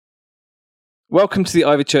Welcome to the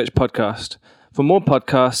Ivy Church podcast. For more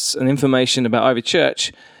podcasts and information about Ivy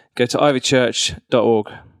Church, go to ivychurch.org.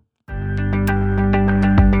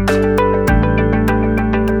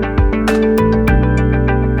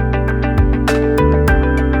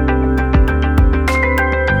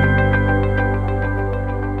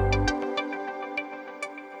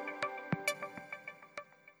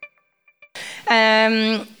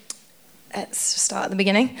 Let's start at the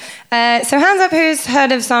beginning. So hands up who's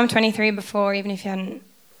heard of Psalm 23 before, even if you hadn't.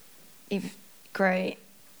 Great.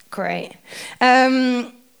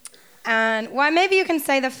 And maybe you can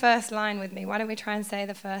say the first line with me. Why don't we try and say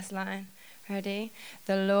the first line? Ready?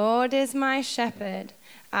 The Lord is my shepherd,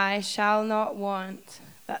 I shall not want.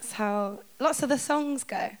 That's how lots of the songs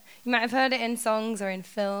go. You might have heard it in songs or in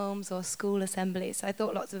films or school assemblies. So I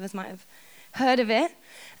thought lots of us might have heard of it.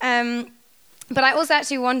 But I also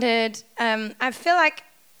actually wondered, I feel like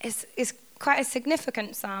it's quite a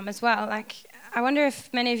significant psalm as well. Like, I wonder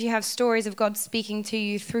if many of you have stories of God speaking to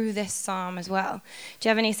you through this psalm as well. Do you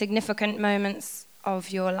have any significant moments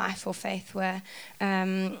of your life or faith where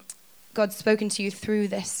God's spoken to you through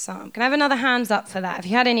this psalm? Can I have another hands up for that? Have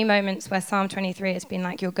you had any moments where Psalm 23 has been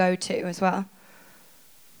like your go-to as well?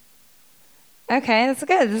 Okay, that's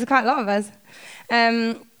good. There's quite a lot of us.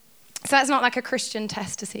 So that's not like a Christian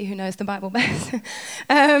test to see who knows the Bible best.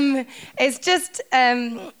 It's just,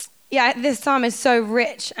 this psalm is so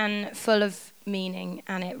rich and full of meaning,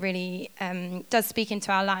 and it really does speak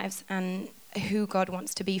into our lives and who God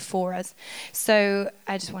wants to be for us. So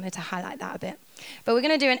I just wanted to highlight that a bit. But we're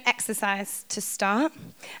going to do an exercise to start.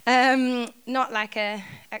 Not like a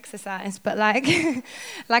exercise, but like,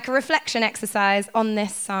 like a reflection exercise on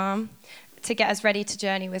this psalm to get us ready to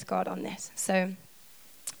journey with God on this. So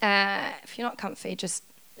if you're not comfy, just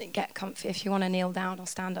get comfy. If you want to kneel down or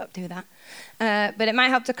stand up, do that. But it might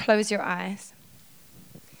help to close your eyes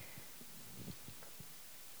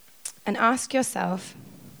and ask yourself,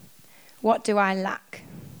 what do I lack?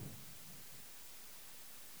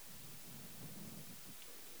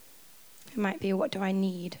 It might be, what do I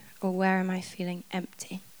need? Or where am I feeling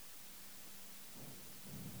empty?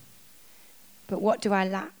 But what do I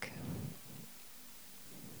lack?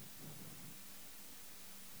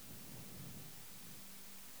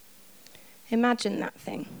 Imagine that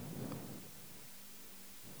thing.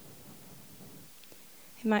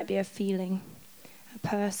 It might be a feeling, a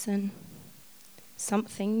person,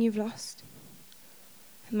 something you've lost.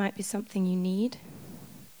 It might be something you need,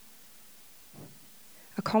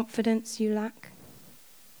 a confidence you lack,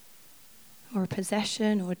 or a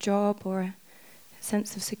possession or a job or a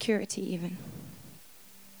sense of security even.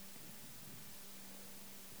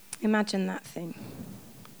 Imagine that thing.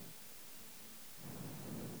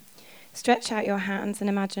 Stretch out your hands and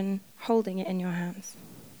imagine holding it in your hands.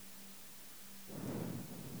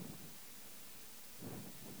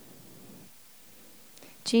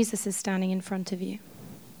 Jesus is standing in front of you.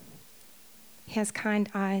 He has kind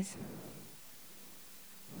eyes.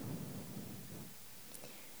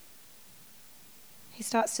 He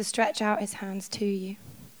starts to stretch out his hands to you.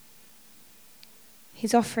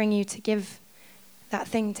 He's offering you to give that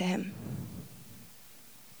thing to him.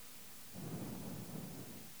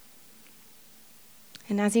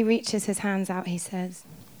 And as he reaches his hands out, he says,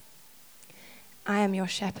 I am your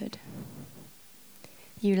shepherd.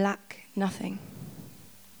 You lack nothing.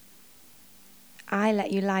 I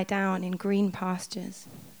let you lie down in green pastures.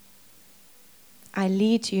 I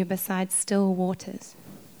lead you beside still waters.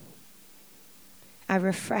 I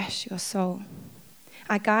refresh your soul.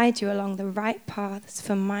 I guide you along the right paths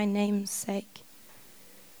for my name's sake.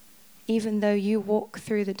 Even though you walk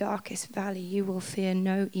through the darkest valley, you will fear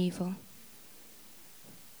no evil.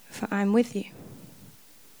 For I am with you.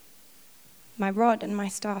 My rod and my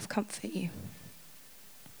staff comfort you.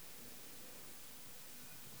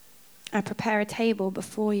 I prepare a table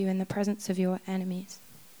before you in the presence of your enemies.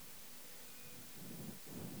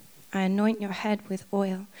 I anoint your head with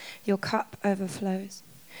oil. Your cup overflows.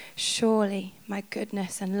 Surely my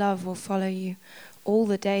goodness and love will follow you all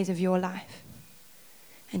the days of your life,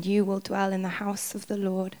 and you will dwell in the house of the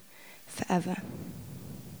Lord forever.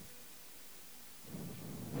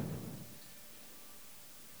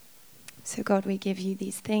 So God, we give you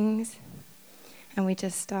these things, and we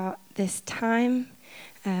just start this time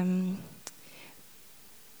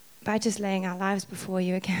by just laying our lives before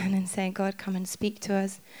you again and saying, God, come and speak to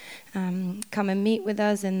us. Come and meet with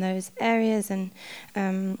us in those areas and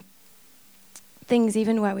things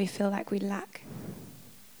even where we feel like we lack.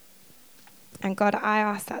 And God, I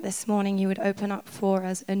ask that this morning you would open up for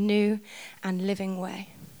us a new and living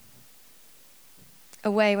way.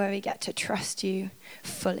 A way where we get to trust you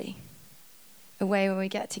fully. a way where we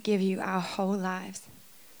get to give you our whole lives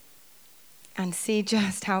and see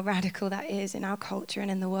just how radical that is in our culture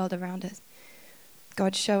and in the world around us.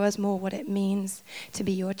 God, show us more what it means to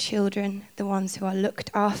be your children, the ones who are looked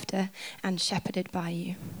after and shepherded by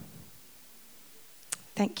you.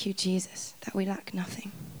 Thank you, Jesus, that we lack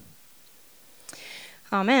nothing.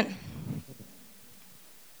 Amen.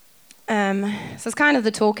 So it's kind of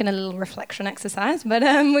the talk and a little reflection exercise, but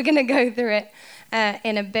we're going to go through it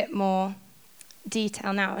in a bit more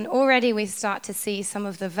detail now. And already we start to see some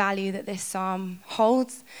of the value that this psalm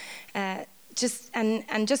holds, just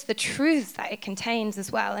the truths that it contains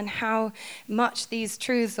as well, and how much these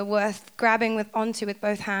truths are worth grabbing onto with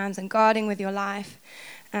both hands and guarding with your life.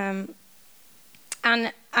 And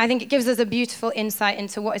I think it gives us a beautiful insight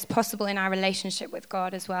into what is possible in our relationship with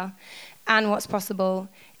God as well, and what's possible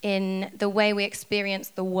in the way we experience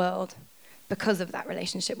the world because of that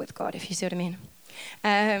relationship with God, if you see what I mean.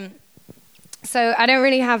 So I don't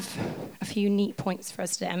really have a few neat points for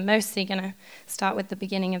us today. I'm mostly going to start with the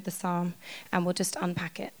beginning of the psalm, and we'll just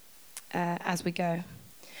unpack it as we go.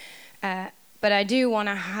 But I do want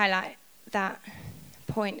to highlight that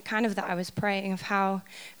point, kind of that I was praying, of how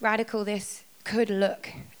radical this could look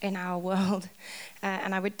in our world.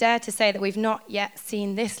 And I would dare to say that we've not yet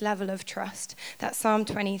seen this level of trust that Psalm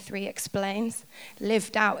 23 explains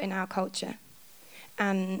lived out in our culture.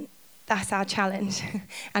 And that's our challenge.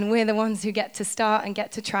 And we're the ones who get to start and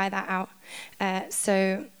get to try that out.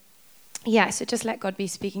 So just let God be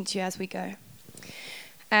speaking to you as we go.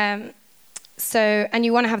 And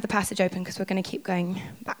you want to have the passage open because we're going to keep going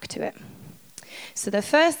back to it. So the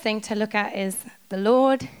first thing to look at is, the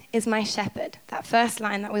Lord is my shepherd. That first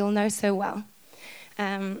line that we all know so well.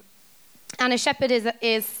 And a shepherd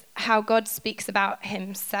is how God speaks about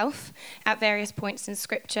himself at various points in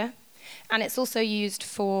Scripture. And it's also used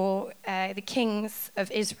for the kings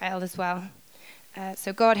of Israel as well.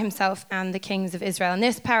 So God himself and the kings of Israel. And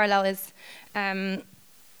this parallel is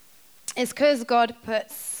because God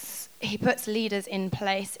puts leaders in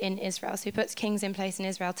place in Israel. So he puts kings in place in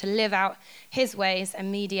Israel to live out his ways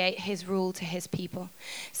and mediate his rule to his people.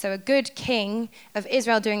 So a good king of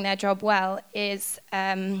Israel doing their job well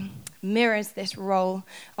mirrors this role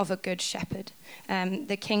of a good shepherd.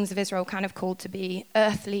 The kings of Israel kind of called to be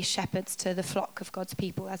earthly shepherds to the flock of God's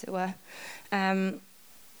people, as it were.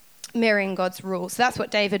 Mirroring God's rule. So that's what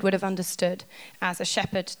David would have understood as a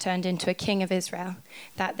shepherd turned into a king of Israel,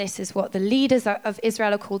 that this is what the leaders of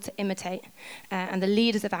Israel are called to imitate, and the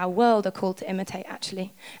leaders of our world are called to imitate,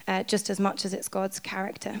 actually, just as much as it's God's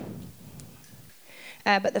character.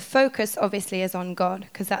 But the focus obviously is on God,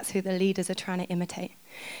 because that's who the leaders are trying to imitate.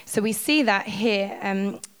 So we see that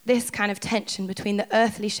here, this kind of tension between the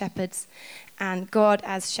earthly shepherds and God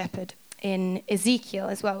as shepherd in Ezekiel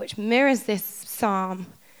as well, which mirrors this psalm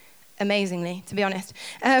amazingly, to be honest.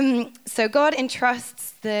 So God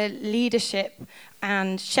entrusts the leadership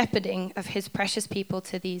and shepherding of his precious people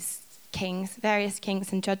to these kings, various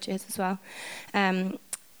kings and judges as well.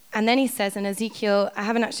 And then he says in Ezekiel, I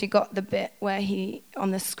haven't actually got the bit on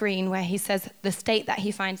the screen where he says the state that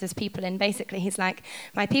he finds his people in. Basically, he's like,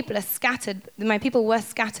 my people were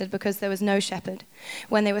scattered because there was no shepherd.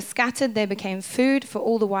 When they were scattered, they became food for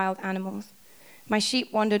all the wild animals. My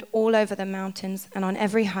sheep wandered all over the mountains and on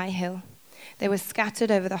every high hill. They were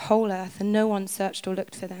scattered over the whole earth, and no one searched or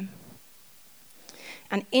looked for them.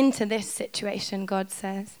 And into this situation, God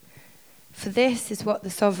says, for this is what the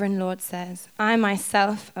sovereign Lord says. I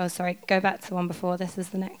myself, go back to the one before. This is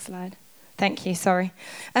the next slide. Thank you, sorry.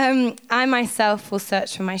 I myself will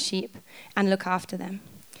search for my sheep and look after them.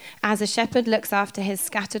 As a shepherd looks after his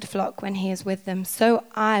scattered flock when he is with them, so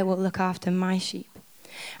I will look after my sheep.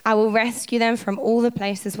 I will rescue them from all the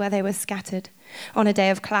places where they were scattered on a day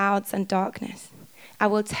of clouds and darkness. I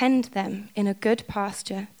will tend them in a good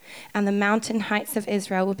pasture, and the mountain heights of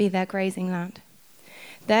Israel will be their grazing land.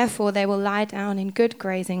 Therefore they will lie down in good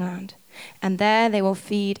grazing land, and there they will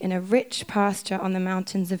feed in a rich pasture on the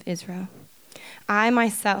mountains of Israel. I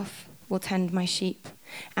myself will tend my sheep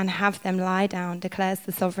and have them lie down, declares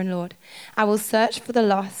the sovereign Lord. I will search for the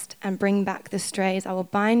lost and bring back the strays. I will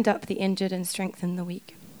bind up the injured and strengthen the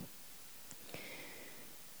weak.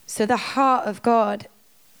 So the heart of God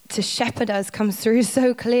to shepherd us comes through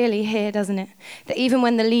so clearly here, doesn't it? That even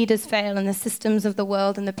when the leaders fail and the systems of the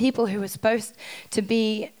world and the people who were supposed to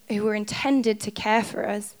be, who were intended to care for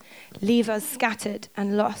us, leave us scattered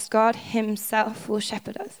and lost, God himself will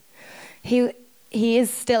shepherd us. He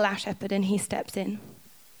is still our shepherd, and he steps in.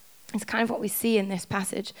 It's kind of what we see in this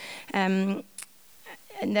passage. And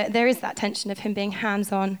there is that tension of him being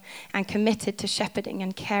hands-on and committed to shepherding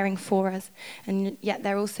and caring for us. And yet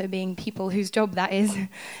there also being people whose job that is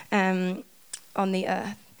on the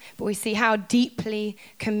earth. But we see how deeply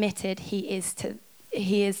committed he is to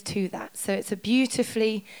that. So it's a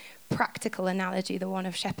beautifully practical analogy, the one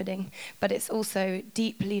of shepherding, but it's also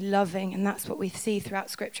deeply loving, and that's what we see throughout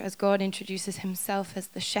Scripture as God introduces himself as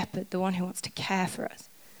the shepherd, the one who wants to care for us.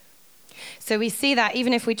 So we see that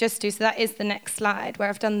even if we just do, so that is the next slide where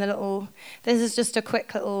I've done this is just a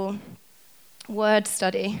quick little word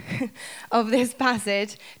study of this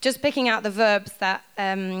passage, just picking out the verbs that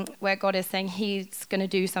where God is saying he's going to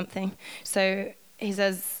do something. So he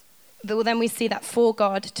says, then we see that for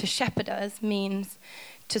God to shepherd us means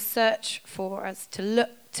to search for us, to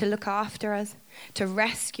look after us, to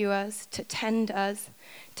rescue us, to tend us,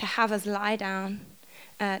 to have us lie down,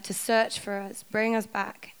 to search for us, bring us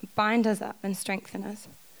back, bind us up and strengthen us.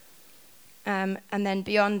 And then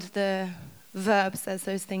beyond the verbs, there's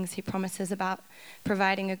those things he promises about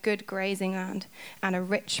providing a good grazing land and a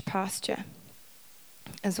rich pasture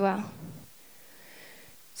as well.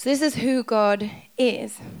 So this is who God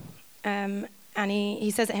is. And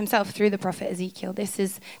he says it himself through the prophet Ezekiel. This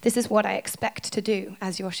is what I expect to do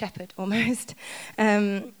as your shepherd, almost.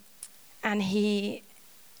 And he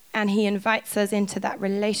invites us into that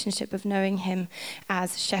relationship of knowing him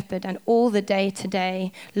as shepherd and all the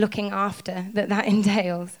day-to-day looking after that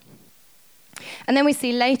entails. And then we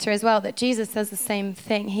see later as well that Jesus says the same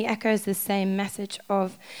thing. He echoes the same message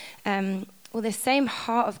of this same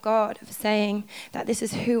heart of God of saying that this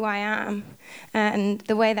is who I am. And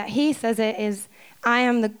the way that he says it is, I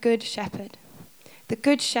am the good shepherd. The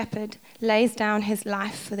good shepherd lays down his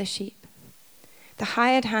life for the sheep. The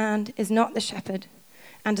hired hand is not the shepherd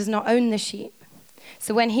and does not own the sheep.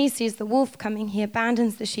 So when he sees the wolf coming, he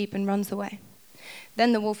abandons the sheep and runs away.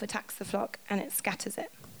 Then the wolf attacks the flock and it scatters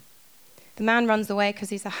it. The man runs away because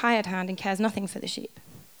he's a hired hand and cares nothing for the sheep.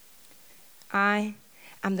 I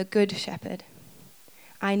am the good shepherd.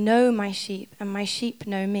 I know my sheep, and my sheep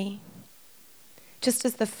know me. Just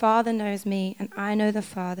as the Father knows me, and I know the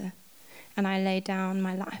Father, and I lay down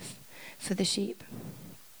my life for the sheep.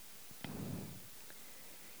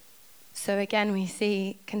 So again, we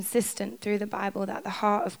see consistent through the Bible that the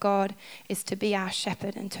heart of God is to be our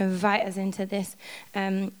shepherd and to invite us into this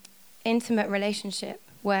intimate relationship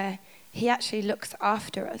where he actually looks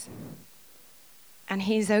after us. And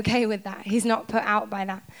he's okay with that. He's not put out by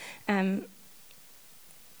that.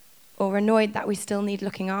 Or annoyed that we still need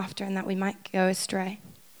looking after and that we might go astray.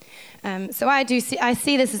 So I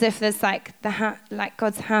see this as if there's like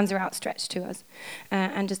God's hands are outstretched to us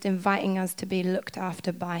and just inviting us to be looked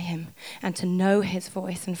after by him and to know his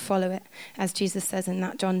voice and follow it, as Jesus says in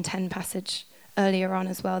that John 10 passage earlier on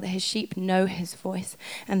as well, that his sheep know his voice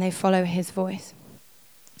and they follow his voice,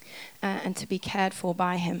 and to be cared for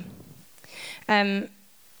by him. And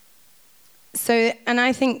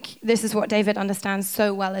I think this is what David understands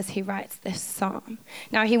so well as he writes this psalm.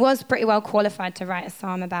 Now, he was pretty well qualified to write a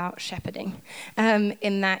psalm about shepherding,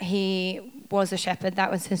 in that he was a shepherd. That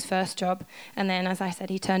was his first job. And then, as I said,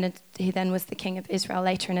 he then was the king of Israel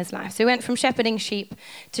later in his life. So he went from shepherding sheep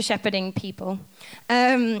to shepherding people,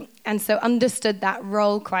 and so understood that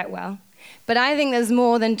role quite well. But I think there's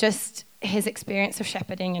more than just his experience of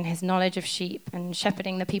shepherding and his knowledge of sheep and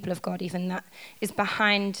shepherding the people of God, even that is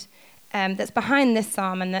behind this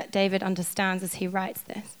psalm and that David understands as he writes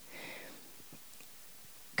this.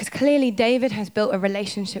 Because clearly David has built a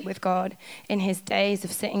relationship with God in his days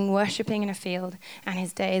of sitting worshipping in a field and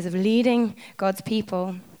his days of leading God's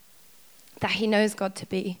people, that he knows God to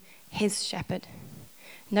be his shepherd.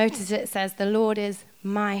 Notice it says, the Lord is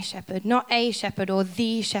my shepherd, not a shepherd or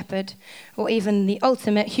the shepherd or even the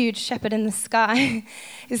ultimate huge shepherd in the sky.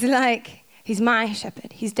 It's like, he's my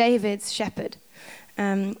shepherd. He's David's shepherd.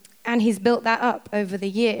 And he's built that up over the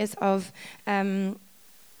years of,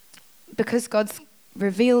 because God's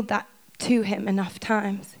revealed that to him enough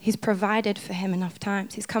times. He's provided for him enough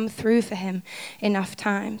times. He's come through for him enough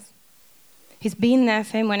times. He's been there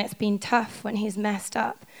for him when it's been tough, when he's messed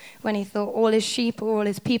up, when he thought all his sheep or all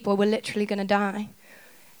his people were literally going to die.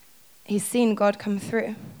 He's seen God come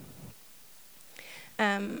through.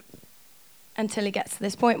 Until he gets to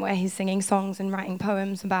this point where he's singing songs and writing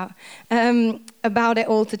poems about it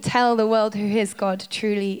all to tell the world who his God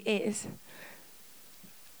truly is.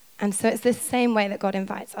 And so it's this same way that God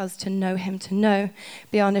invites us to know him, to know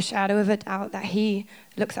beyond a shadow of a doubt that he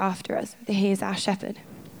looks after us, that he is our shepherd.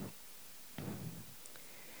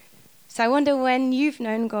 So I wonder when you've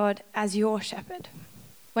known God as your shepherd,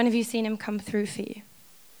 when have you seen him come through for you?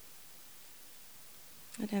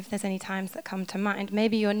 I don't know if there's any times that come to mind.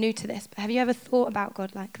 Maybe you're new to this, but have you ever thought about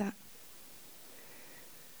God like that?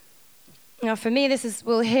 Now, for me,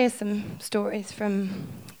 we'll hear some stories from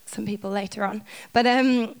some people later on. But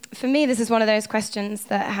for me, this is one of those questions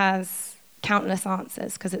that has countless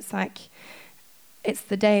answers, because it's like, it's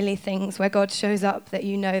the daily things where God shows up that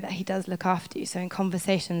you know that he does look after you. So in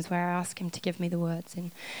conversations where I ask him to give me the words,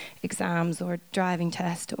 in exams or a driving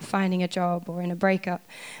test or finding a job or in a breakup,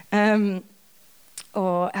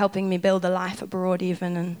 or helping me build a life abroad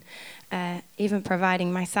even, and even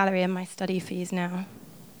providing my salary and my study fees now.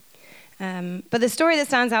 But the story that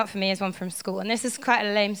stands out for me is one from school. And this is quite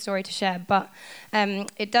a lame story to share, but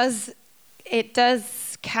it does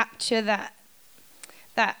capture that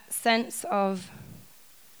sense of,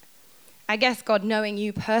 I guess, God knowing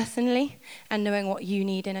you personally and knowing what you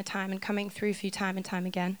need in a time and coming through for you time and time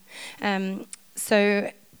again.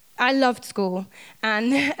 So I loved school,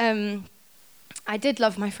 and I did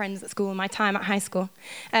love my friends at school, my time at high school.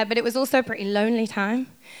 But it was also a pretty lonely time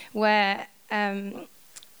where I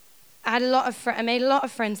made a lot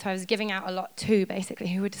of friends who I was giving out a lot to, basically,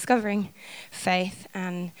 who were discovering faith,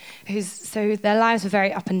 and so their lives were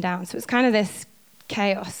very up and down. So it was kind of this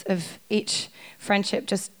chaos of each friendship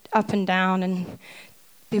just up and down, and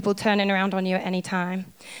people turning around on you at any time.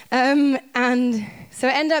 And so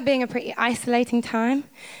it ended up being a pretty isolating time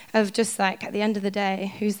of just like, at the end of the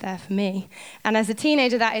day, who's there for me? And as a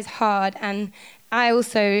teenager, that is hard. And I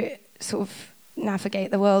also sort of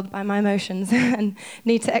navigate the world by my emotions and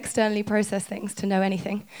need to externally process things to know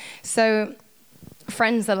anything. So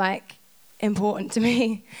friends are like important to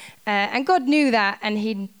me. And God knew that, and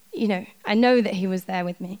I know that he was there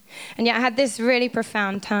with me. And yet I had this really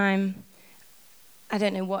profound time, I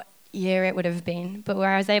don't know what year it would have been, but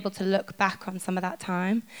where I was able to look back on some of that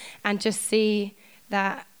time and just see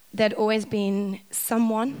that there'd always been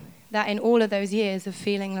someone that in all of those years of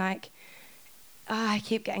feeling like, I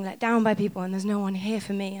keep getting let down by people and there's no one here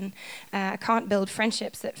for me, and I can't build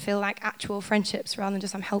friendships that feel like actual friendships rather than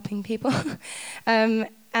just I'm helping people. And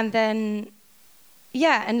then,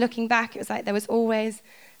 and looking back, it was like there was always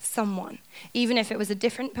someone, even if it was a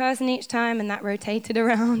different person each time and that rotated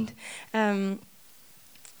around.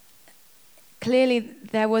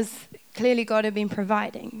 Clearly God had been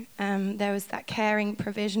providing. There was that caring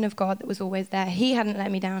provision of God that was always there. He hadn't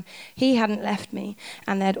let me down. He hadn't left me.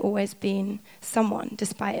 And there'd always been someone,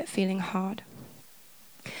 despite it feeling hard.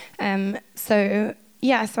 So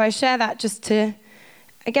I share that just to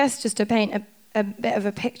paint a bit of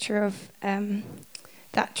a picture of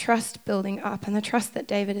that trust building up, and the trust that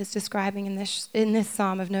David is describing in this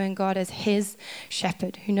psalm of knowing God as his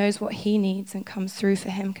shepherd who knows what he needs and comes through for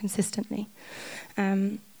him consistently.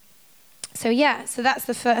 So that's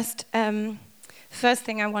the first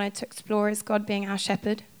thing I wanted to explore, is God being our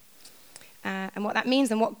shepherd, and what that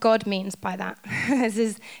means and what God means by that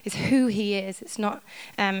is who he is. It's not,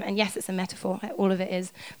 and yes, it's a metaphor, all of it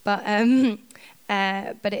is, but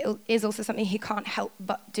it is also something he can't help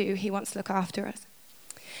but do. He wants to look after us.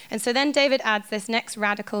 And so then David adds this next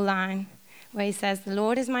radical line where he says, "The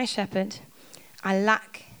Lord is my shepherd, I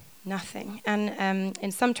lack nothing." And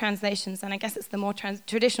in some translations, and I guess it's the more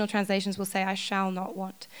traditional translations, will say, "I shall not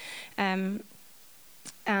want."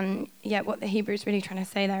 What the Hebrew is really trying to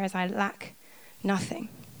say there is, "I lack nothing,"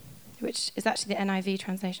 which is actually the NIV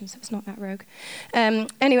translation, so it's not that rogue.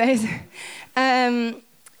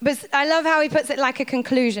 But I love how he puts it like a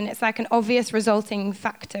conclusion. It's like an obvious resulting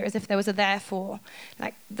factor, as if there was a therefore.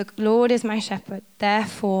 Like, the Lord is my shepherd,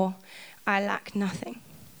 therefore I lack nothing.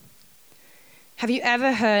 Have you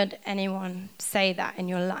ever heard anyone say that in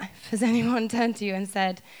your life? Has anyone turned to you and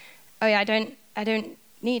said, "Oh yeah, I don't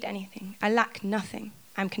need anything. I lack nothing.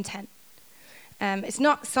 I'm content"? It's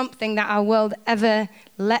not something that our world ever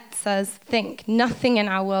lets us think. Nothing in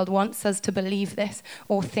our world wants us to believe this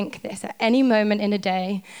or think this at any moment in a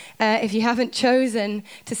day. If you haven't chosen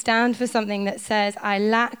to stand for something that says, "I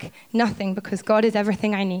lack nothing because God is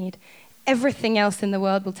everything I need," everything else in the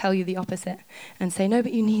world will tell you the opposite and say, "No,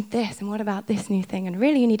 but you need this, and what about this new thing? And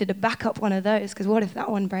really you needed to back up one of those, because what if that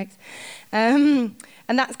one breaks?" And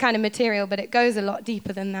that's kind of material, but it goes a lot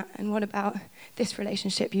deeper than that. And what about this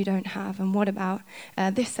relationship you don't have? And what about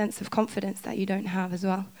this sense of confidence that you don't have as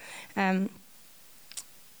well?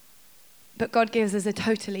 But God gives us a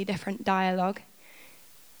totally different dialogue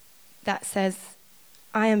that says,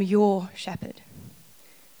 "I am your shepherd.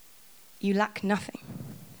 You lack nothing.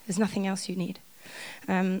 There's nothing else you need,"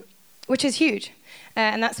 which is huge.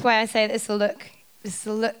 And that's why I say this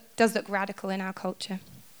does look radical in our culture.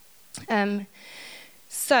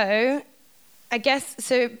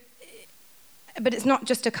 But it's not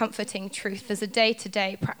just a comforting truth. There's a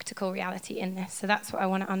day-to-day practical reality in this. So that's what I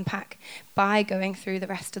want to unpack by going through the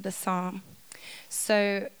rest of the psalm.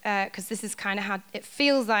 So, because this is kind of how it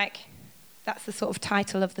feels like That's the sort of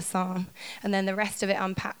title of the psalm. And then the rest of it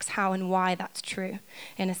unpacks how and why that's true,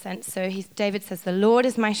 in a sense. So David says, "The Lord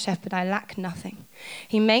is my shepherd, I lack nothing.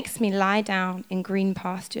 He makes me lie down in green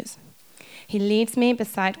pastures. He leads me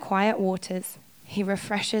beside quiet waters. He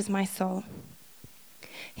refreshes my soul.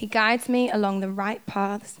 He guides me along the right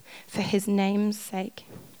paths for his name's sake.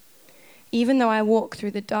 Even though I walk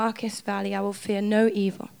through the darkest valley, I will fear no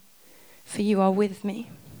evil, for you are with me.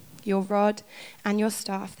 Your rod and your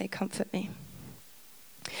staff, they comfort me."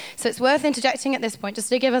 So it's worth interjecting at this point just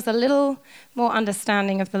to give us a little more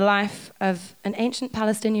understanding of the life of an ancient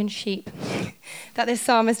Palestinian sheep that this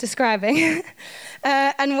psalm is describing.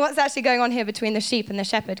 And what's actually going on here between the sheep and the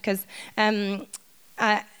shepherd, because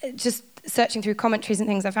just searching through commentaries and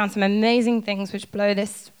things, I found some amazing things which blow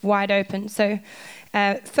this wide open. So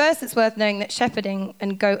first, it's worth knowing that shepherding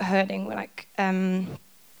and goat herding were like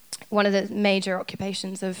one of the major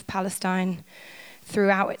occupations of Palestine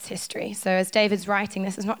throughout its history. So as David's writing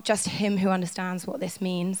this, it's not just him who understands what this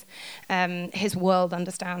means. His world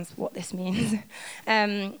understands what this means.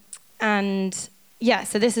 So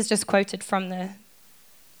this is just quoted from the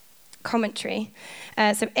commentary.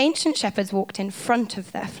 So ancient shepherds walked in front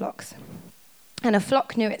of their flocks, and a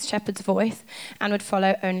flock knew its shepherd's voice and would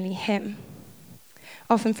follow only him.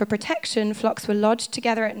 Often for protection, flocks were lodged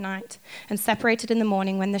together at night and separated in the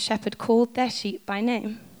morning when the shepherd called their sheep by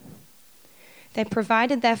name. They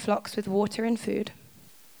provided their flocks with water and food.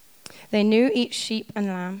 They knew each sheep and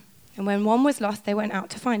lamb, and when one was lost, they went out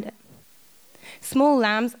to find it. Small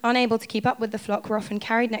lambs, unable to keep up with the flock, were often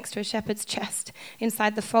carried next to a shepherd's chest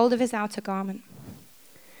inside the fold of his outer garment.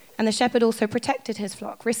 And the shepherd also protected his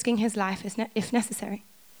flock, risking his life if necessary,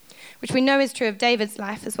 which we know is true of David's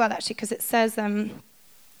life as well, actually, because it says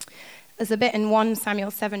there's a bit in 1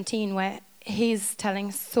 Samuel 17 where he's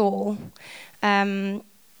telling Saul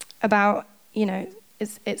about,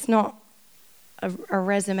 it's not a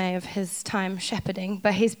resume of his time shepherding,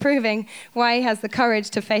 but he's proving why he has the courage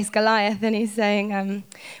to face Goliath. And he's saying,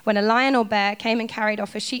 when a lion or bear came and carried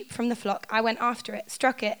off a sheep from the flock, I went after it,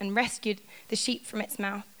 struck it, and rescued the sheep from its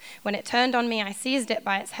mouth. When it turned on me, I seized it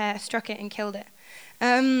by its hair, struck it, and killed it.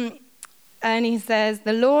 And he says,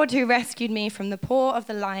 "The Lord who rescued me from the paw of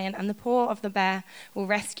the lion and the paw of the bear will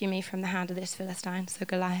rescue me from the hand of this Philistine," so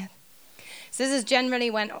Goliath. So this is generally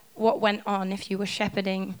what went on if you were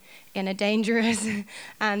shepherding in a dangerous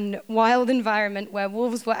and wild environment where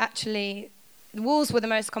wolves were the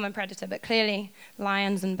most common predator, but clearly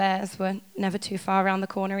lions and bears were never too far around the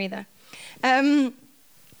corner either.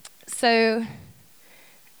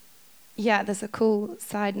 There's a cool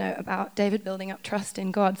side note about David building up trust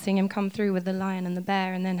in God, seeing him come through with the lion and the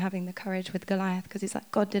bear, and then having the courage with Goliath, because he's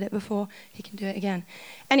like, God did it before, he can do it again.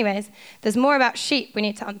 Anyways, there's more about sheep we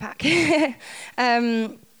need to unpack.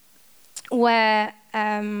 So we're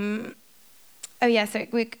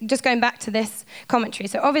just going back to this commentary.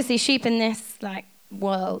 So obviously sheep in this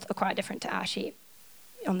world are quite different to our sheep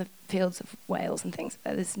on the fields of Wales and things.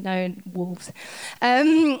 There's no wolves.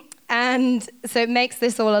 And so it makes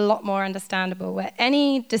this all a lot more understandable, where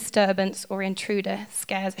any disturbance or intruder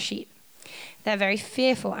scares a sheep. They're very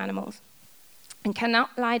fearful animals and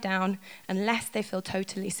cannot lie down unless they feel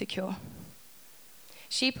totally secure.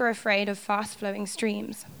 Sheep are afraid of fast-flowing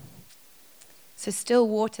streams. So still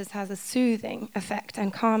waters has a soothing effect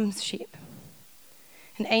and calms sheep.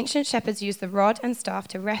 And ancient shepherds used the rod and staff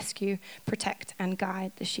to rescue, protect, and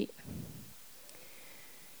guide the sheep.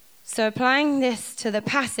 So applying this to the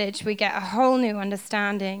passage, we get a whole new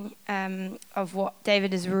understanding of what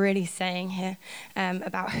David is really saying here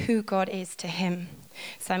about who God is to him.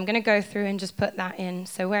 So I'm going to go through and just put that in.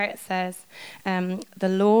 So where it says, "The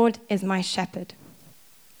Lord is my shepherd,"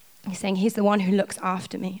 he's saying he's the one who looks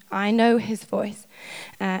after me. I know his voice,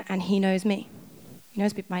 and he knows me. He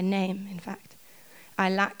knows me by name, in fact. I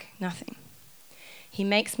lack nothing. He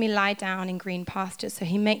makes me lie down in green pastures, so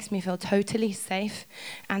he makes me feel totally safe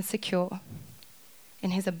and secure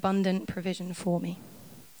in his abundant provision for me.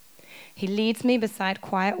 He leads me beside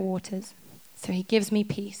quiet waters, so he gives me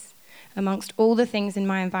peace amongst all the things in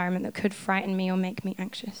my environment that could frighten me or make me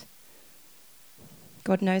anxious.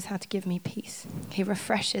 God knows how to give me peace. He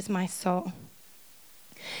refreshes my soul.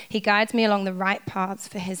 He guides me along the right paths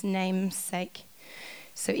for his name's sake.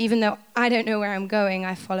 So even though I don't know where I'm going,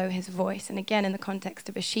 I follow his voice. And again, in the context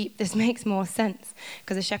of a sheep, this makes more sense,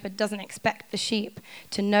 because a shepherd doesn't expect the sheep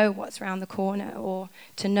to know what's around the corner or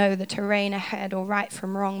to know the terrain ahead or right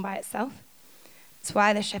from wrong by itself. That's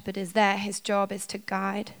why the shepherd is there. His job is to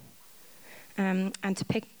guide and to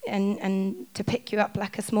pick you up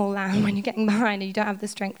like a small lamb when you're getting behind and you don't have the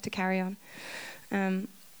strength to carry on.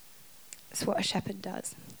 It's what a shepherd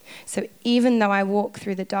does. So even though I walk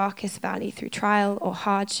through the darkest valley, through trial or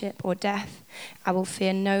hardship or death, I will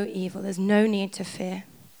fear no evil. There's no need to fear,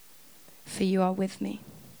 for you are with me.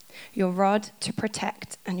 Your rod to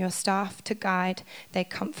protect and your staff to guide, they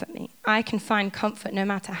comfort me. I can find comfort no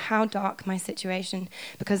matter how dark my situation,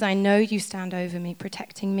 because I know you stand over me,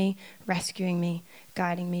 protecting me, rescuing me,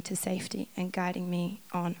 guiding me to safety, and guiding me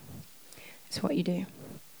on. It's what you do.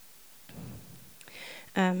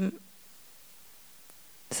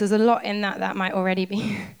 So there's a lot in that might already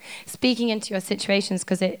be speaking into your situations,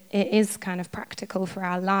 because it is kind of practical for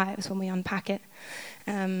our lives when we unpack it.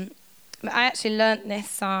 But I actually learnt this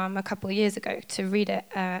psalm a couple of years ago to read it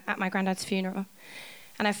at my granddad's funeral.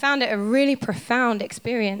 And I found it a really profound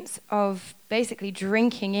experience of basically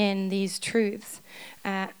drinking in these truths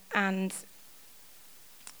and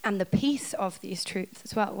the peace of these truths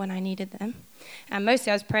as well when I needed them. And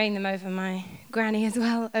mostly I was praying them over my granny as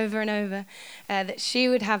well, over and over, that she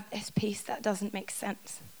would have this peace that doesn't make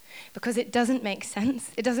sense. Because it doesn't make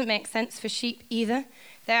sense. It doesn't make sense for sheep either.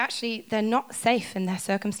 They're not safe in their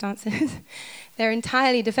circumstances. They're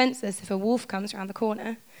entirely defenseless if a wolf comes around the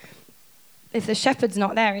corner. If the shepherd's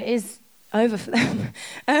not there, it is over for them.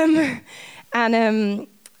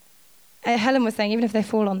 Helen was saying, even if they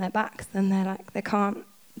fall on their backs, then they're like, they can't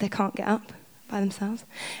get up by themselves.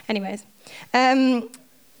 Anyways, and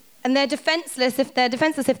they're defenseless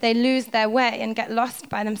if they lose their way and get lost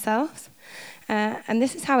by themselves. And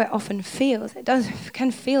this is how it often feels. It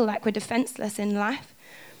can feel like we're defenseless in life,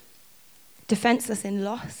 defenseless in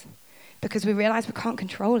loss, because we realize we can't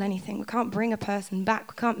control anything. We can't bring a person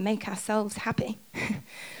back. We can't make ourselves happy.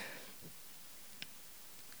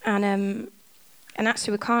 And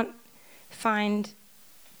actually we can't find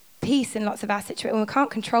peace in lots of our situations. When we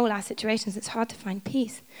can't control our situations, it's hard to find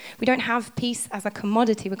peace. We don't have peace as a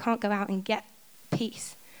commodity. We can't go out and get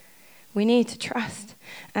peace. We need to trust.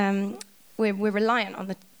 We're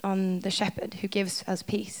reliant on the shepherd who gives us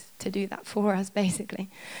peace to do that for us, basically.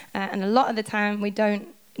 And a lot of the time we don't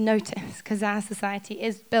notice, because our society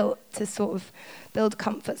is built to sort of build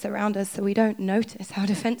comforts around us, so we don't notice how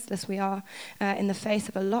defenseless we are in the face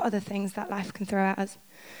of a lot of the things that life can throw at us.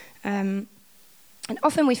 And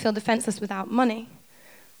often we feel defenseless without money.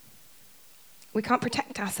 We can't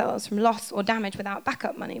protect ourselves from loss or damage without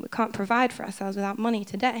backup money. We can't provide for ourselves without money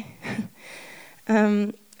today.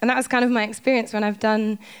 And that was kind of my experience when I've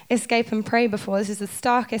done Escape and Pray before. This is the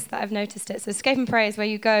starkest that I've noticed it. So Escape and Pray is where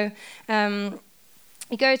you go to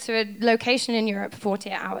a location in Europe for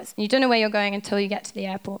 48 hours. And you don't know where you're going until you get to the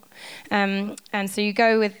airport. And so you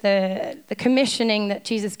go with the commissioning that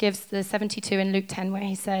Jesus gives the 72 in Luke 10, where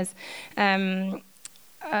he says all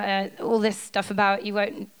this stuff about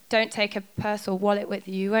don't take a purse or wallet with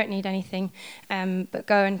you. You won't need anything, but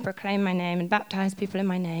go and proclaim my name and baptize people in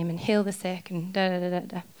my name and heal the sick and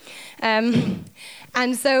da-da-da-da-da.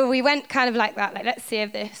 And so we went kind of like that, like, let's see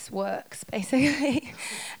if this works, basically,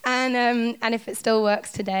 and if it still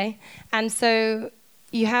works today. And so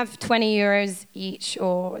you have 20 euros each,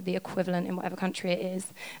 or the equivalent in whatever country it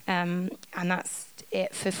is, and that's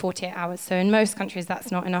it for 48 hours. So in most countries,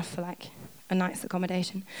 that's not enough for, like, a night's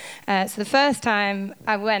accommodation. So the first time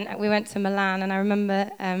we went to Milan, and I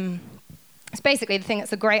remember it's basically the thing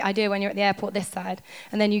that's a great idea when you're at the airport this side,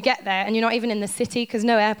 and then you get there and you're not even in the city, because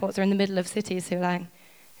no airports are in the middle of cities. So you're like,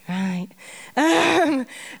 right,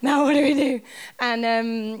 now what do we do?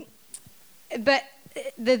 And but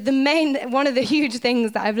the main, one of the huge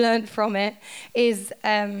things that I've learned from it is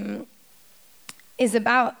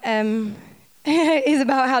about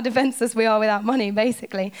how defenseless we are without money,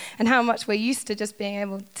 basically, and how much we're used to just being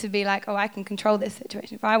able to be like, oh, I can control this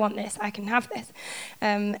situation. If I want this, I can have this.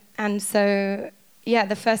 And so, yeah,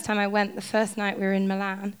 the first time I went, the first night we were in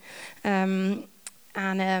Milan, and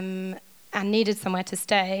needed somewhere to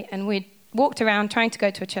stay, and we walked around trying to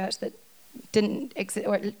go to a church that didn't exist,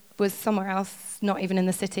 or it was somewhere else, not even in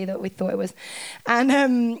the city that we thought it was.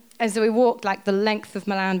 And so we walked like the length of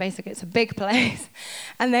Milan, basically. It's a big place.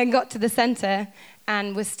 And then got to the center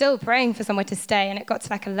and was still praying for somewhere to stay. And it got to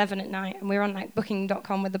like 11 at night. And we were on like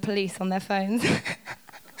booking.com with the police on their phones.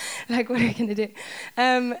 Like, what are we going to do?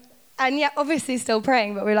 And yeah, obviously still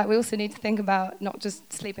praying, but we also need to think about not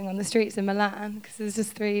just sleeping on the streets in Milan, because there's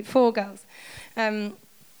just 4 girls. And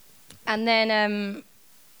then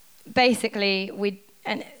basically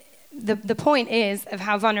the point is of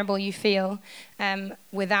how vulnerable you feel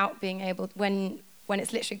without being able, when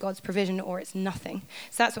it's literally God's provision or it's nothing.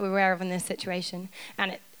 So that's what we're aware of in this situation.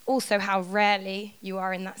 And also how rarely you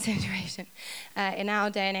are in that situation. In our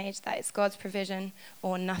day and age, that it's God's provision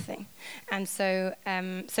or nothing. And so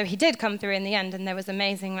he did come through in the end, and there was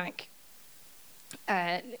amazing,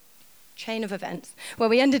 chain of events where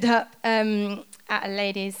we ended up at a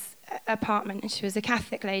lady's apartment, and she was a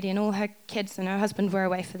Catholic lady, and all her kids and her husband were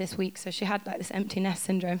away for this week, so she had like this empty nest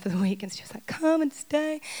syndrome for the week, and she was like, come and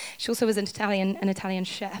stay. She also was an Italian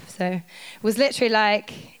chef, so it was literally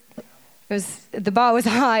like, the bar was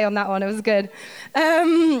high on that one. It was good.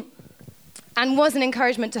 And was an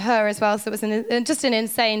encouragement to her as well, so it was just an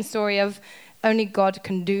insane story of only God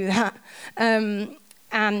can do that.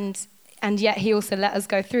 And yet he also let us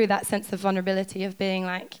go through that sense of vulnerability of being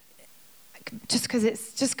like, just because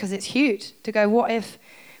it's huge, to go, what if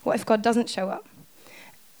God doesn't show up?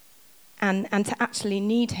 And to actually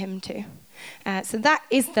need him to. So that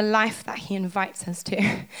is the life that he invites us to.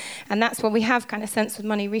 And that's what we have kind of sensed with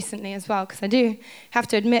money recently as well, because I do have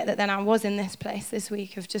to admit that then I was in this place this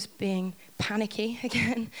week of just being panicky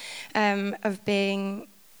again, of being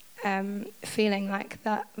feeling like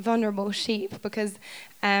that vulnerable sheep, because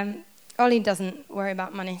Ollie doesn't worry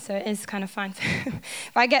about money, so it is kind of fine.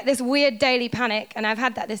 If I get this weird daily panic, and I've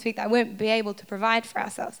had that this week, that I won't be able to provide for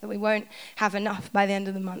ourselves, that we won't have enough by the end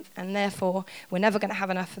of the month, and therefore we're never going to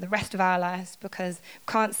have enough for the rest of our lives because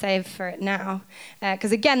we can't save for it now.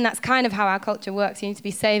 Because again, that's kind of how our culture works. You need to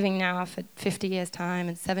be saving now for 50 years' time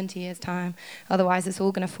and 70 years' time, otherwise it's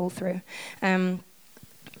all going to fall through.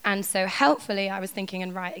 And so helpfully, I was thinking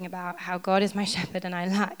and writing about how God is my shepherd and I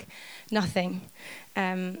lack nothing.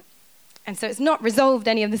 And so it's not resolved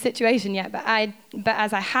any of the situation yet, but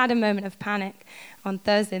as I had a moment of panic on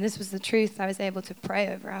Thursday, this was the truth. I was able to pray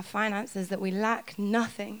over our finances, that we lack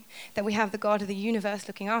nothing, that we have the God of the universe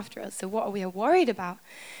looking after us. So what are we worried about?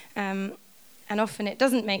 And often it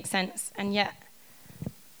doesn't make sense, and yet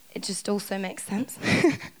it just also makes sense.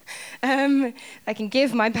 I can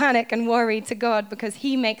give my panic and worry to God because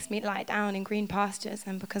he makes me lie down in green pastures,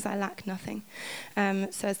 and because I lack nothing.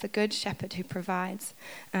 So as the good shepherd who provides,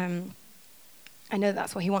 I know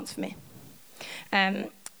that's what he wants for me.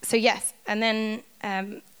 So yes, and then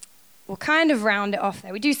we'll kind of round it off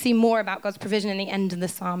there. We do see more about God's provision in the end of the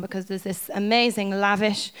psalm, because there's this amazing,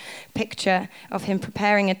 lavish picture of him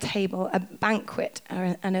preparing a table, a banquet,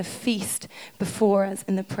 and a feast before us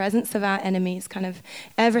in the presence of our enemies, kind of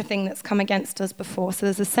everything that's come against us before. So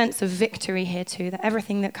there's a sense of victory here too, that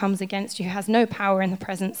everything that comes against you has no power in the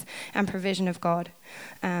presence and provision of God.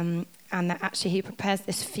 And that actually he prepares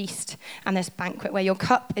this feast and this banquet where your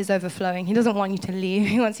cup is overflowing. He doesn't want you to leave.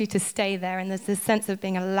 He wants you to stay there. And there's this sense of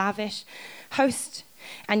being a lavish host.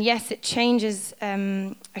 And yes, it changes,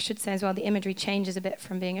 I should say as well, the imagery changes a bit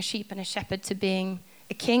from being a sheep and a shepherd to being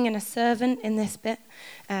a king and a servant in this bit.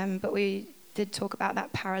 But we did talk about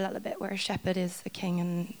that parallel a bit, where a shepherd is a king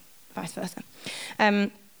and vice versa.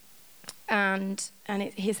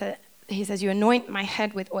 He says, you anoint my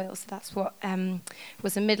head with oil. So that's what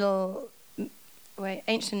was a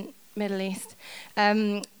ancient Middle East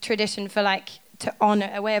tradition for to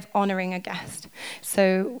honor, a way of honoring a guest.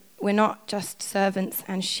 So we're not just servants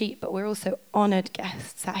and sheep, but we're also honored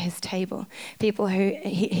guests at his table. People who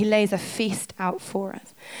he lays a feast out for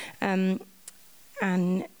us, and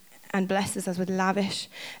blesses us with lavish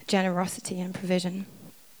generosity and provision.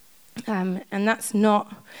 And that's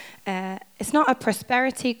not, it's not a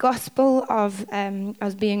prosperity gospel of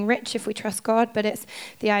us being rich if we trust God, but it's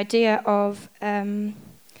the idea of,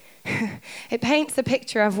 it paints a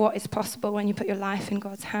picture of what is possible when you put your life in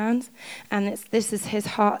God's hands. And this is his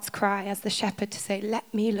heart's cry as the shepherd, to say,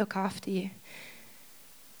 let me look after you.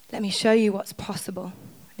 Let me show you what's possible,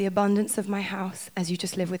 the abundance of my house as you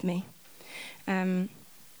just live with me.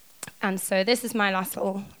 And so this is my last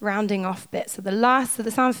little rounding off bit. So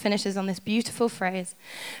the psalm finishes on this beautiful phrase,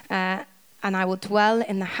 and I will dwell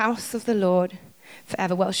in the house of the Lord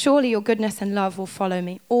forever. Well, surely your goodness and love will follow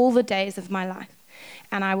me all the days of my life,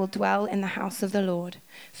 and I will dwell in the house of the Lord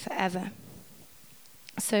forever.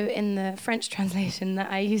 So in the French translation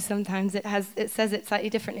that I use sometimes, it says it slightly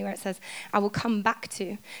differently, where it says, I will come back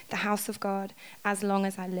to the house of God as long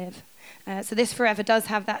as I live. So this forever does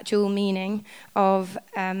have that dual meaning of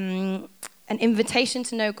an invitation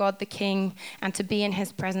to know God the King and to be in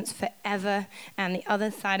his presence forever and the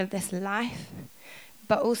other side of this life,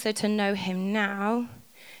 but also to know him now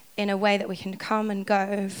in a way that we can come and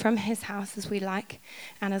go from his house as we like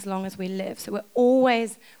and as long as we live. So we're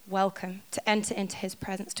always welcome to enter into his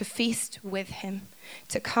presence, to feast with him,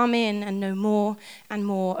 to come in and know more and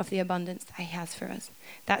more of the abundance that he has for us.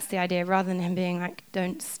 That's the idea, rather than him being like,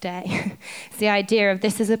 don't stay. It's the idea of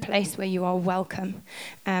this is a place where you are welcome,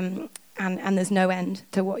 and there's no end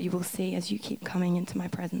to what you will see as you keep coming into my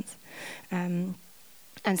presence.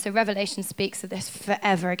 And so Revelation speaks of this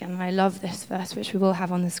forever again. And I love this verse, which we will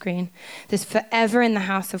have on the screen. This forever in the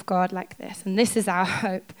house of God like this. And this is our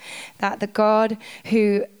hope, that the God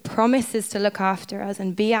who promises to look after us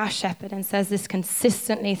and be our shepherd and says this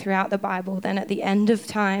consistently throughout the Bible, then at the end of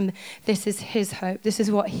time, this is his hope. This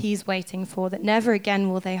is what he's waiting for, that never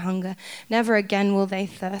again will they hunger. Never again will they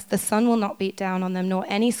thirst. The sun will not beat down on them, nor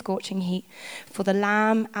any scorching heat. For the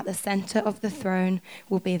Lamb at the center of the throne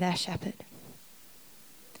will be their shepherd.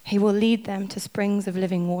 He will lead them to springs of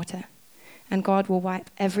living water, and God will wipe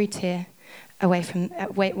every tear away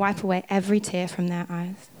wipe away every tear from their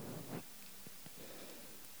eyes.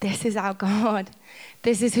 This is our God.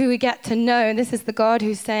 This is who we get to know. This is the God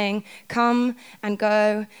who's saying, come and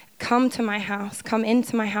go, come to my house, come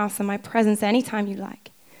into my house and my presence anytime you like.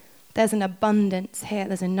 There's an abundance here.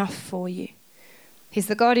 There's enough for you. He's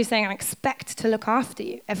the God who's saying, I expect to look after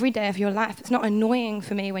you every day of your life. It's not annoying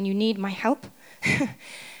for me when you need my help.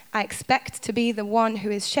 I expect to be the one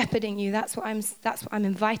who is shepherding you. That's what I'm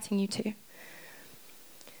inviting you to.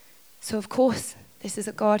 So of course, this is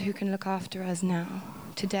a God who can look after us now,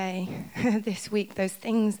 today, this week. Those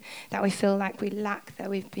things that we feel like we lack, that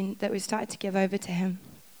we've started to give over to him.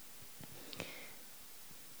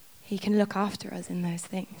 He can look after us in those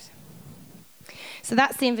things. So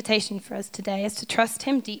that's the invitation for us today, is to trust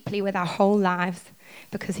him deeply with our whole lives,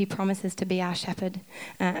 because he promises to be our shepherd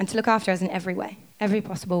and to look after us in every way, every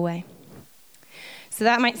possible way. So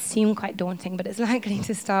that might seem quite daunting, but it's likely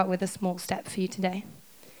to start with a small step for you today.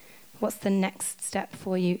 What's the next step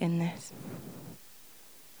for you in this?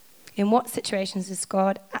 In what situations is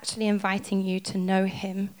God actually inviting you to know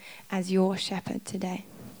him as your shepherd today?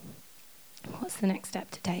 What's the next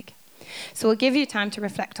step to take? So we'll give you time to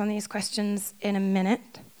reflect on these questions in a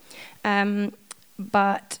minute. And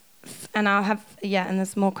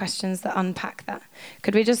there's more questions that unpack that.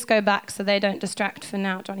 Could we just go back so they don't distract for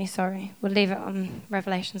now, Johnny? Sorry. We'll leave it on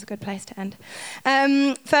Revelation's a good place to end.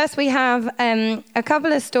 First, we have a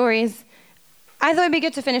couple of stories. I thought it'd be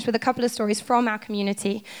good to finish with a couple of stories from our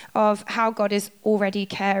community of how God is already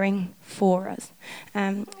caring for us.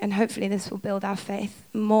 And hopefully this will build our faith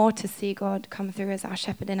more to see God come through as our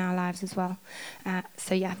shepherd in our lives as well.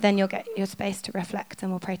 Then you'll get your space to reflect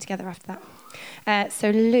and we'll pray together after that. So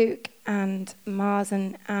Luke and Mars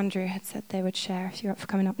and Andrew had said they would share, if you're up for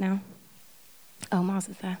coming up now. Oh, Mars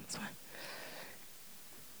is there, that's fine.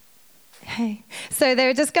 Hey. So they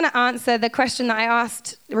were just going to answer the question that I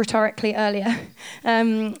asked rhetorically earlier.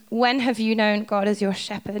 When have you known God as your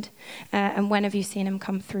shepherd? And when have you seen him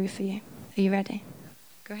come through for you? Are you ready?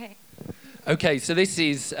 Go ahead. Okay, so this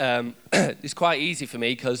is it's quite easy for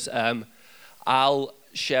me because I'll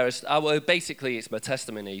share basically it's my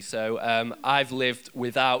testimony. So I've lived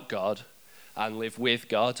without God and lived with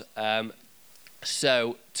God.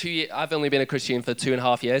 So I've only been a Christian for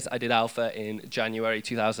 2.5 years. I did Alpha in January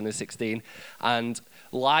 2016. And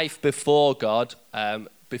life before God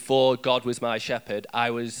was my shepherd, I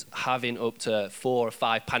was having up to 4 or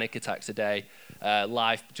 5 panic attacks a day.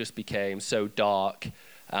 Life just became so dark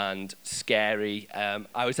and scary.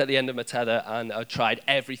 I was at the end of my tether and I tried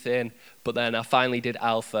everything, but then I finally did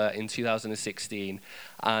Alpha in 2016.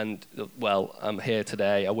 And, well, I'm here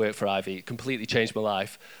today. I work for Ivy. It completely changed my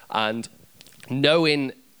life. And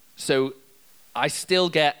so I still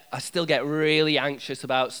get really anxious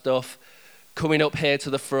about stuff. Coming up here to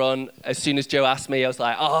the front, as soon as Joe asked me, I was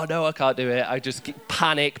like, oh no, I can't do it. I just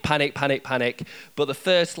panic. But the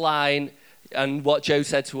first line and what Joe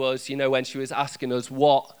said to us, when she was asking us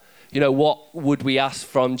what would we ask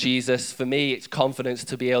from Jesus? For me, it's confidence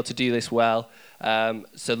to be able to do this well.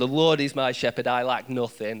 So the Lord is my shepherd. I lack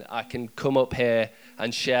nothing. I can come up here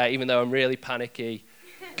and share, even though I'm really panicky.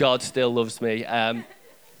 God still loves me.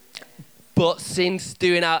 But since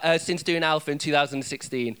doing Alpha in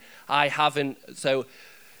 2016, I haven't. So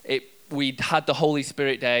we had the Holy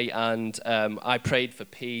Spirit Day, and I prayed for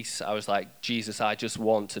peace. I was like, Jesus, I just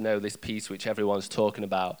want to know this peace which everyone's talking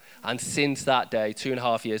about. And since that day,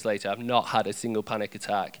 2.5 years later, I've not had a single panic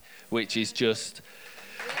attack, which is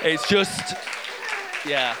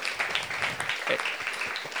yeah.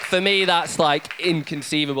 For me, that's like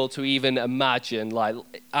inconceivable to even imagine. Like,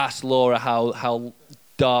 ask Laura how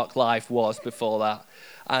dark life was before that.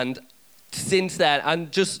 And since then,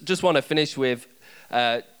 and just want to finish with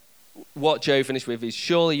what Joe finished with is,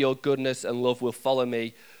 surely your goodness and love will follow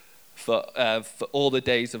me for all the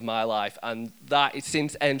days of my life. And that is,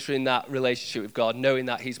 since entering that relationship with God, knowing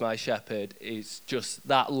that he's my shepherd, is just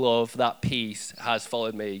that love, that peace has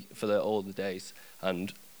followed me for all the days,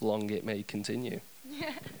 and long it may continue.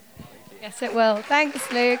 Yeah. Yes, it will.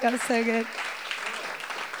 Thanks, Luke. That was so good.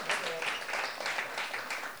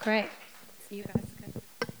 Great. See you guys.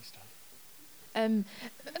 Good.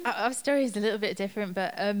 Our story is a little bit different,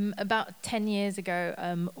 but about 10 years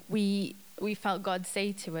ago, we felt God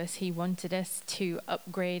say to us He wanted us to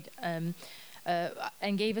upgrade and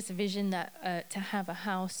gave us a vision that to have a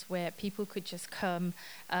house where people could just come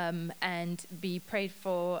and be prayed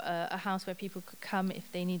for, a house where people could come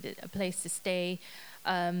if they needed a place to stay,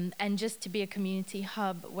 and just to be a community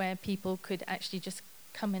hub where people could actually just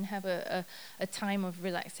come and have a time of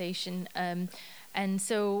relaxation. And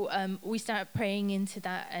so we started praying into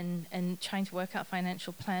that and trying to work out a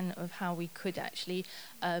financial plan of how we could actually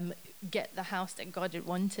get the house that God had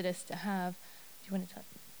wanted us to have. Do you want to talk?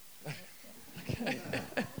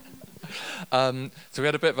 So we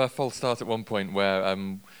had a bit of a false start at one point where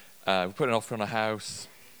we put an offer on a house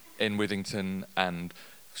in Withington, and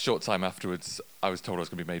a short time afterwards I was told I was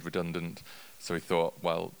going to be made redundant. So we thought,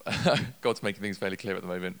 well, God's making things fairly clear at the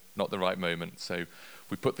moment, not the right moment. So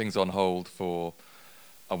we put things on hold for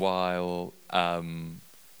a while.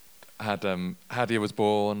 Hadia was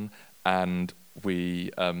born, and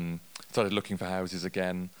we started looking for houses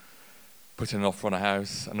again. Put in an offer on a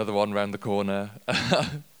house, another one round the corner.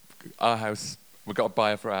 Our house, we got a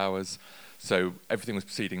buyer for ours, so everything was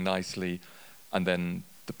proceeding nicely, and then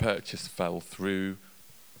the purchase fell through.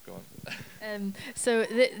 Go on. So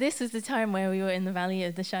this was the time where we were in the valley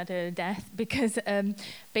of the shadow of death, because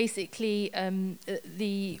basically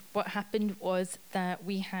what happened was that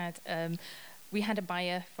we had a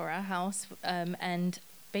buyer for our house, and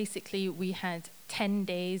basically we had 10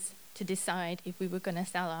 days to decide if we were going to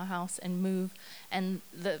sell our house and move, and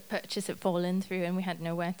the purchase had fallen through and we had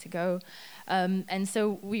nowhere to go. And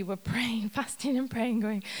so we were praying, fasting and praying,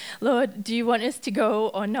 going, Lord, do you want us to go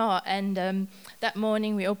or not? And that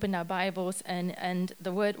morning we opened our Bibles, and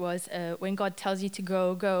the word was, when God tells you to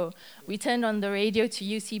go, go. We turned on the radio to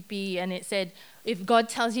UCB and it said, if God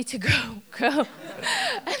tells you to go, go.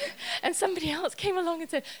 And somebody else came along and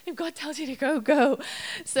said, if God tells you to go, go.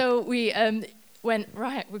 So we went,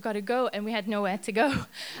 right, we've got to go, and we had nowhere to go.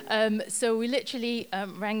 So we literally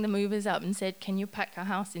rang the movers up and said, can you pack our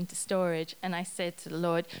house into storage? And I said to the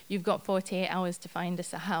Lord, you've got 48 hours to find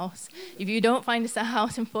us a house. If you don't find us a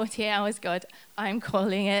house in 48 hours, God, I'm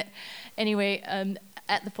calling it. Anyway,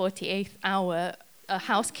 at the 48th hour, a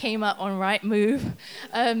house came up on Rightmove,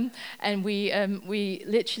 and we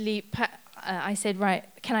literally I said, right,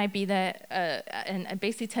 can I be there? And I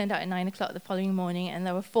basically turned out at 9 o'clock the following morning, and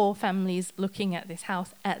there were 4 families looking at this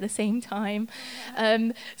house at the same time.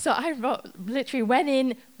 So I literally went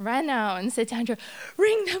in, ran out, and said to Andrew,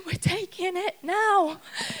 ring them, we're taking it now.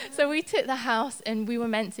 So we took the house, and we were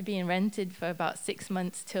meant to be rented for about 6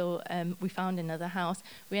 months till we found another house.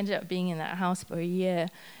 We ended up being in that house for a year.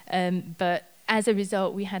 But as a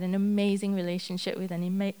result, we had an amazing relationship with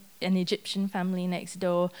an Egyptian family next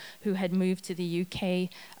door who had moved to the UK,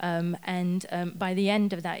 and by the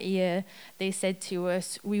end of that year they said to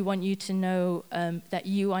us, we want you to know that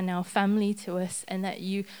you are now family to us and that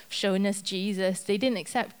you've shown us Jesus. They didn't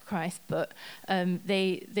accept Christ, but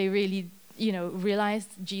they really realized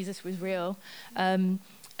Jesus was real. And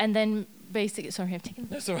then basically, sorry, I've taken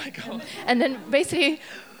That's all right, go on. And then basically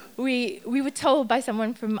we were told by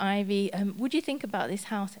someone from Ivy, would you think about this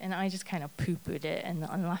house? And I just kind of poo-pooed it and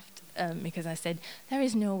laughed, because I said, there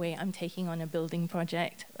is no way I'm taking on a building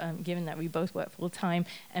project, given that we both work full-time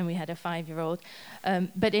and we had a 5-year-old.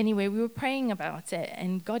 But anyway, we were praying about it,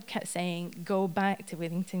 and God kept saying, go back to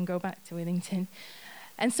Withington, go back to Withington.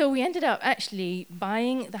 And so we ended up actually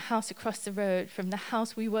buying the house across the road from the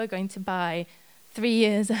house we were going to buy 3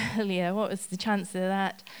 years earlier. What was the chance of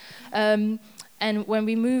that? And when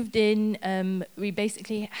we moved in, we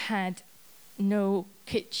basically had no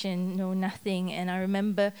kitchen, no nothing. And I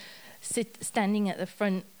remember standing at the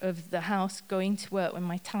front of the house going to work when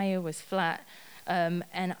my tire was flat. And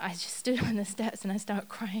I just stood on the steps and I started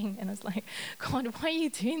crying, and I was like, God, why are you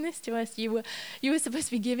doing this to us? You were supposed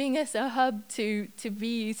to be giving us a hub to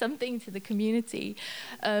be something to the community.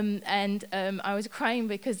 And I was crying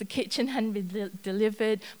because the kitchen hadn't been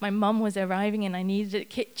delivered. My mum was arriving and I needed a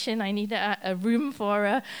kitchen. I needed a room for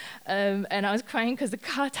her. And I was crying because the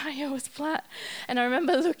car tire was flat. And I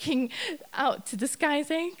remember looking out to the sky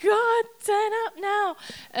saying, God, turn up now.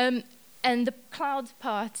 And the clouds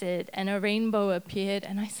parted and a rainbow appeared,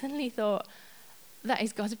 and I suddenly thought, that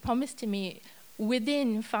is God's promise to me.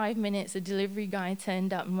 Within 5 minutes, a delivery guy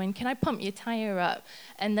turned up and went, can I pump your tire up?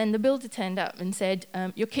 And then the builder turned up and said,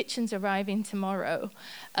 your kitchen's arriving tomorrow.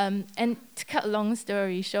 And to cut a long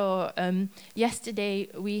story short, yesterday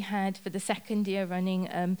we had, for the 2nd year running,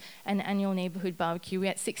 an annual neighborhood barbecue. We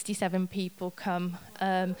had 67 people come.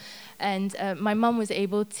 And my mum was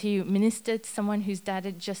able to minister to someone whose dad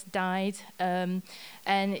had just died. And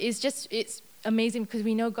it's amazing because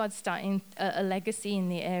we know God's starting a legacy in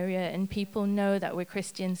the area, and people know that we're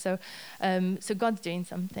Christians. So God's doing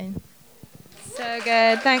something. So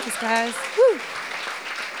good. Thanks, guys. Woo.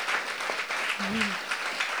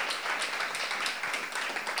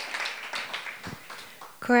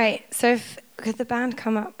 Great. So could the band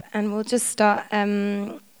come up and we'll just start.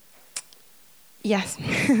 Yes.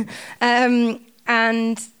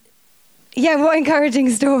 And yeah, what encouraging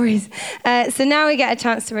stories. So now we get a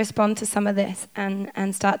chance to respond to some of this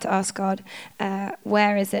and start to ask God,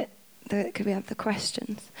 where is it? Could we have the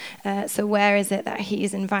questions? So where is it that he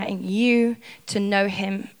is inviting you to know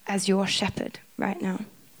him as your shepherd right now?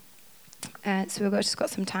 So we've just got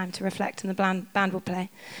some time to reflect, and the band will play.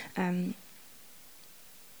 And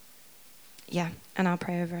I'll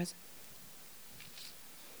pray over us.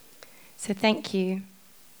 So thank you,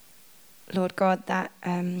 Lord God, that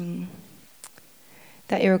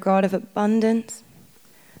you're a God of abundance.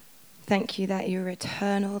 Thank you that you're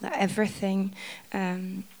eternal, that everything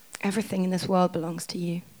in this world belongs to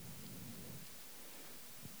you.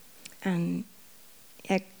 And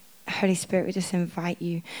Holy Spirit, we just invite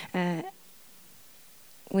you.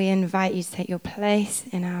 We invite you to take your place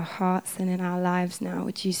in our hearts and in our lives now.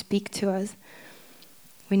 Would you speak to us?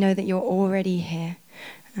 We know that you're already here.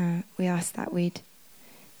 We ask that we'd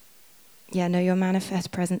know your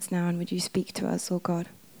manifest presence now, and would you speak to us, oh God?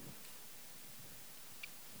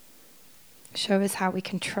 Show us how we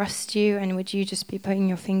can trust you, and would you just be putting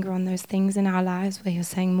your finger on those things in our lives where you're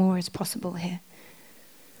saying more is possible here.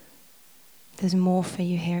 There's more for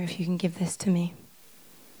you here if you can give this to me.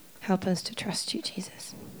 Help us to trust you,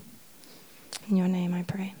 Jesus. In your name I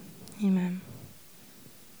pray. Amen.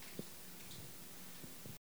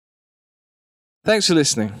 Thanks for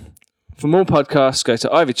listening. For more podcasts, go to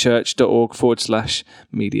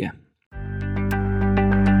ivychurch.org/media.